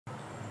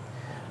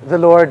The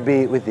Lord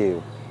be with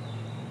you.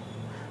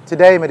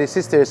 Today, my dear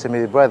sisters and my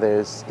dear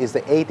brothers, is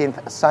the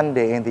 18th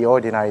Sunday in the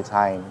Ordinary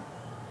Time.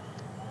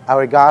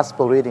 Our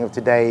Gospel reading of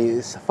today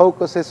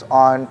focuses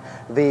on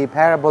the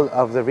parable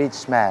of the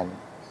rich man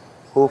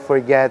who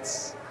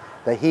forgets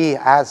that he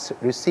has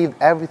received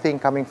everything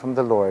coming from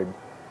the Lord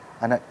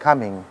and not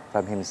coming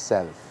from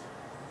himself.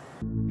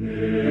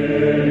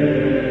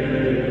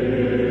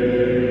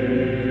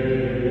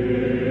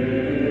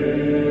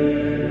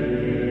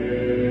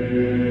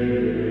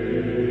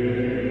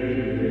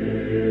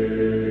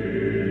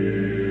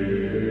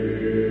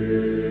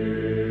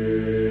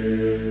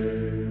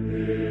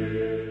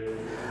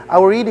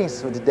 Our readings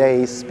for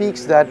today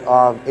speaks that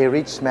of a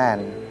rich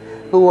man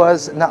who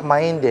was not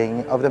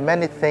minding of the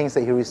many things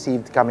that he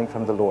received coming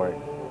from the Lord.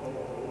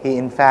 He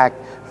in fact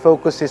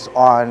focuses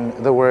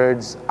on the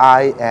words,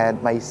 I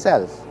and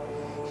myself.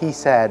 He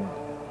said,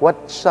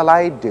 what shall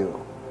I do?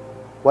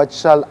 What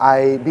shall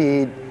I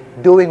be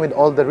doing with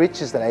all the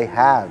riches that I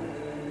have?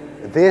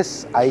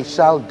 This I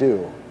shall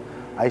do.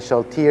 I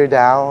shall tear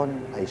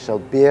down, I shall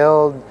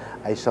build,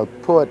 I shall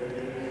put.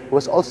 He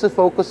was also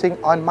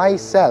focusing on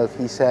myself.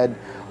 He said,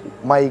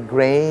 my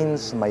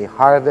grains, my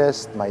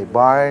harvest, my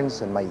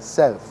barns, and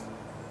myself.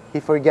 He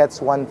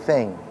forgets one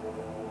thing.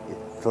 He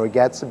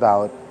forgets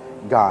about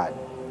God.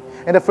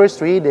 In the first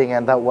reading,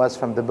 and that was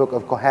from the book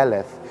of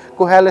Koheleth,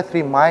 Koheleth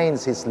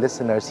reminds his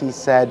listeners, he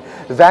said,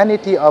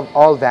 vanity of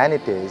all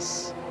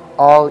vanities,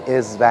 all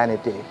is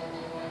vanity.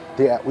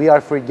 We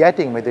are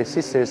forgetting, my dear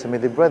sisters and my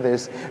dear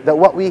brothers, that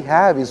what we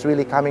have is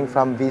really coming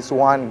from this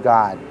one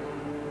God.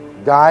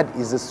 God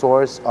is the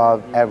source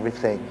of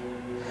everything.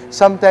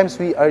 Sometimes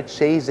we are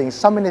chasing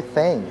so many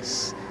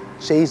things,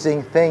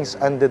 chasing things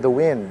under the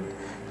wind,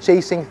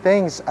 chasing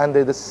things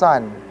under the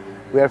sun.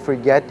 We are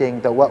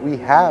forgetting that what we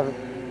have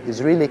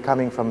is really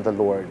coming from the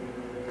Lord,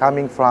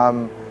 coming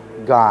from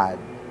God,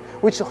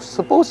 which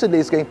supposedly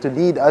is going to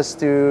lead us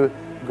to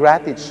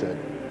gratitude.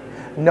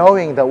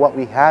 Knowing that what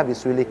we have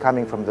is really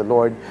coming from the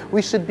Lord,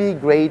 we should be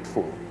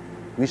grateful.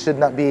 We should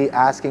not be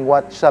asking,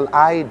 what shall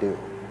I do?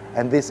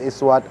 And this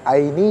is what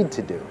I need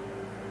to do.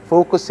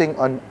 Focusing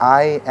on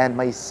I and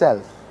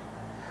myself.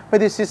 My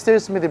dear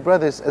sisters, my dear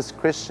brothers, as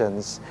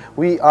Christians,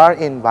 we are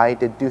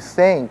invited to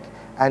think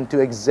and to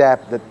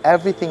accept that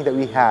everything that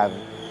we have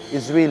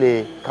is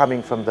really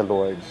coming from the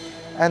Lord.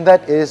 And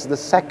that is the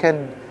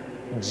second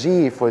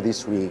G for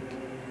this week,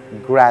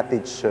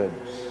 gratitude.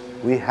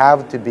 We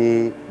have to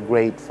be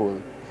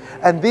grateful.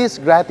 And this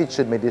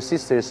gratitude, my dear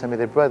sisters and my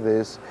dear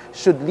brothers,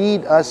 should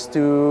lead us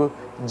to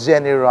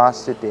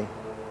generosity.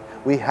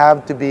 We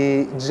have to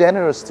be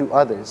generous to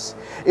others.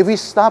 If we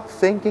stop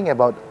thinking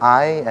about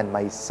I and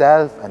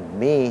myself and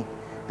me,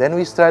 then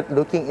we start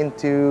looking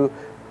into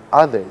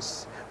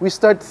others. We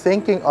start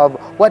thinking of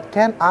what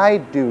can I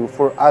do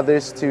for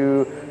others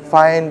to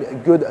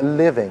find good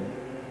living?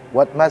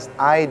 What must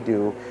I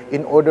do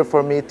in order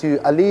for me to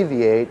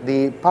alleviate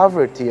the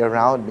poverty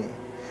around me?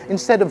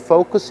 Instead of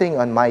focusing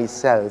on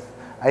myself,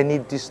 I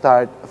need to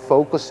start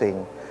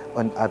focusing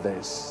on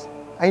others.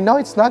 I know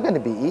it's not going to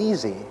be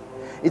easy.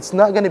 It's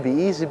not going to be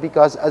easy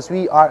because as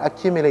we are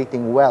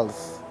accumulating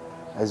wealth,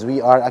 as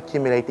we are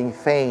accumulating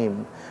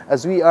fame,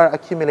 as we are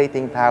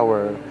accumulating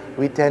power,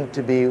 we tend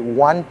to be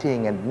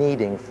wanting and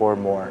needing for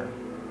more.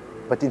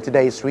 But in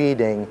today's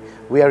reading,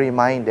 we are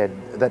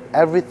reminded that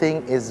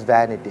everything is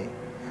vanity.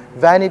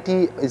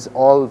 Vanity is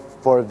all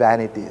for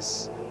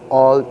vanities.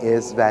 All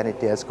is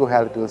vanity, as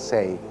Koheleth will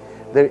say.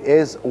 There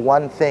is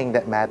one thing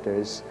that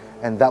matters,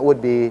 and that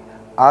would be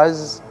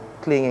us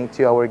clinging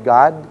to our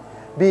God,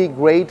 be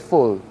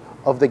grateful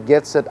of the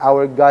gifts that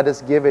our God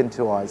has given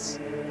to us,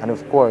 and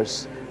of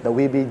course, that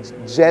we be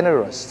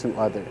generous to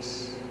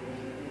others.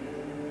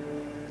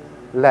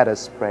 Let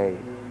us pray.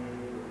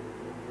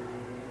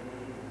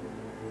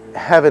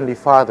 Heavenly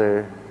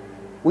Father,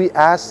 we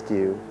ask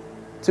you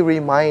to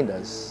remind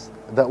us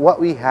that what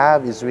we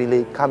have is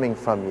really coming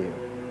from you.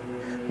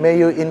 May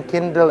you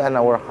enkindle in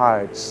our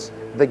hearts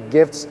the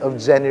gifts of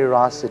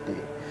generosity,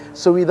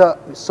 so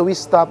we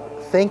stop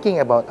thinking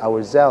about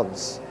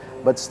ourselves,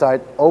 but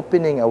start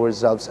opening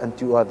ourselves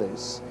unto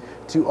others,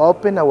 to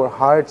open our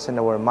hearts and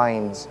our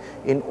minds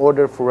in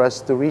order for us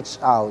to reach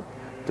out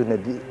to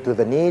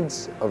the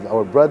needs of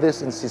our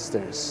brothers and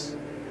sisters.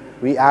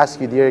 We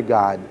ask you, dear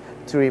God,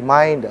 to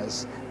remind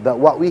us that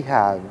what we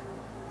have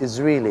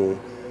is really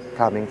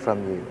coming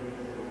from you.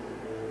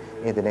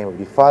 In the name of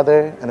the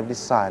Father, and of the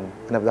Son,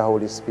 and of the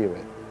Holy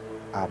Spirit.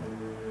 Amen.